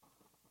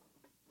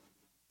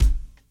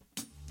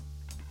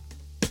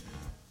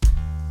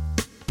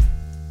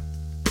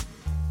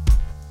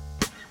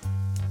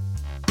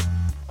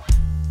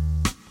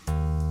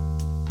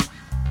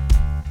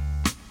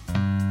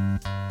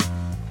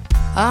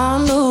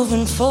I'm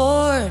moving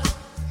forward,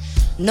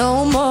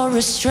 no more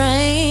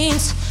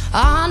restraints.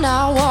 I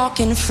now walk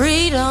in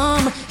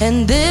freedom,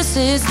 and this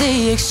is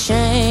the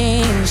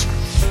exchange.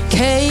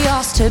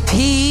 Chaos to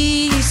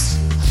peace,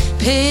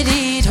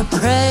 pity to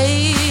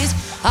praise.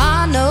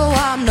 I know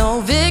I'm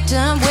no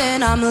victim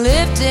when I'm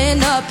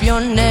lifting up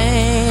your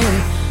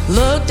name.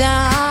 Look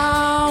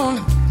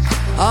down,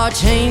 our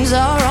chains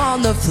are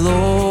on the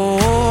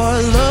floor.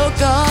 Look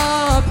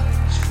up,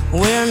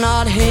 we're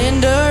not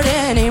hindered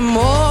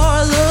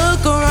anymore.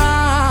 Look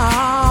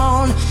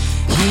around,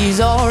 he's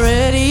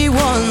already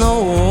won the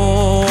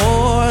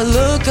war.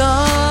 Look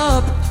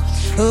up,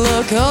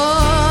 look up.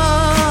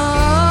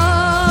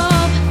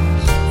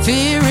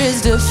 Fear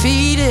is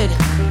defeated,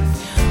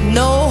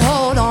 no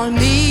hold on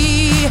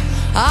me.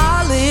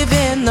 I live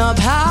in the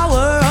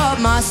power of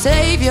my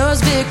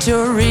Savior's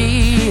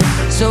victory.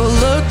 So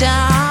look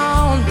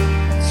down,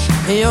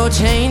 your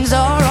chains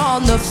are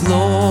on the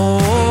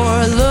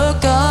floor.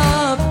 Look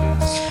up,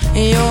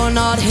 you're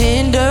not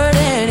hindered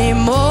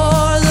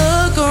anymore.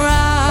 Look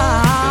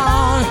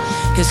around,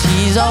 'cause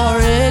he's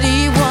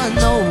already won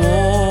the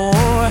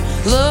war.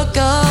 Look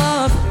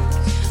up,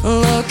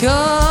 look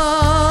up,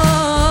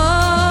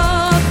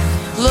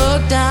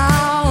 look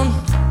down,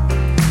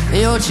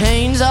 your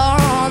chains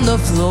are on the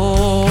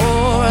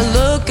floor.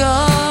 Look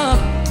up,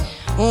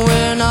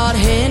 we're not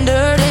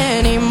hindered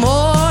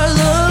anymore.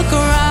 Look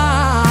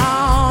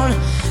around,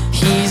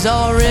 he's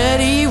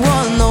already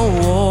won the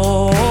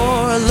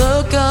war.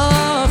 Look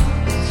up,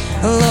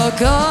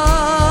 look up.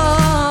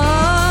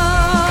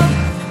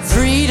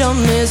 Freedom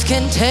is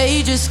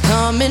contagious,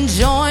 come and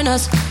join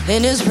us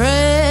in his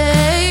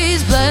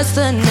praise. Bless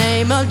the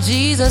name of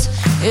Jesus,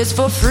 it's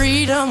for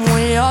freedom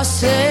we are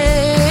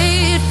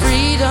saved.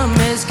 Freedom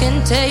is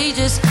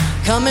contagious,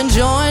 come and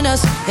join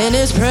us in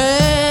his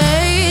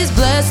praise.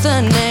 Bless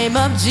the name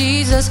of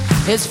Jesus,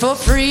 it's for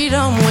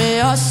freedom we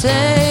are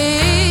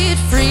saved.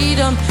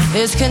 Freedom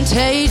is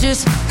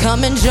contagious,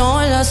 come and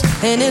join us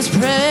in his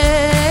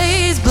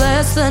praise.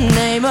 Bless the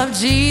name of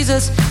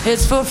Jesus,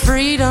 it's for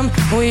freedom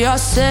we are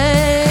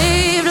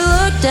saved.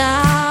 Look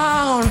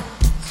down,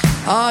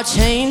 our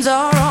chains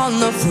are on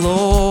the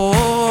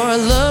floor.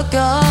 Look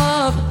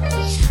up,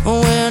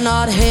 we're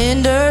not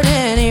hindered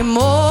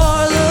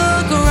anymore.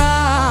 Look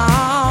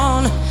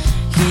around,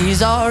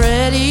 he's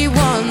already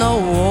won the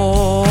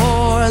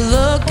war.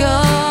 Look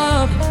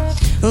up,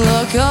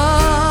 look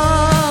up,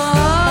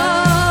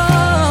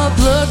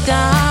 look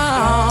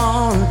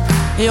down,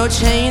 your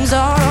chains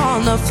are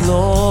on the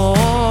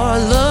floor.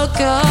 Look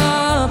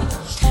up,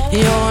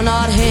 you're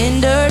not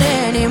hindered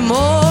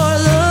anymore.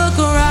 Look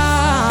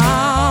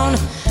around,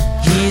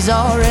 he's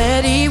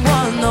already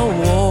won the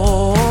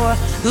war.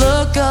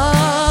 Look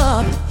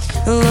up,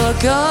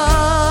 look up,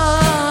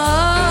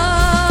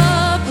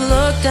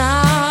 look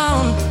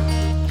down,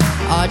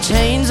 our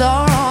chains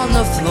are on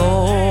the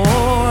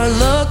floor.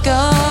 Look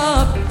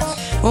up,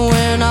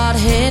 we're not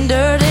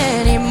hindered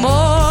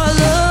anymore.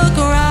 Look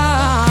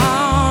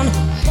around,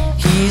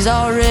 he's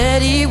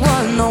already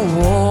won the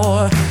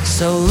war.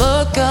 So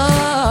look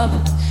up,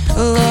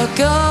 look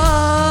up.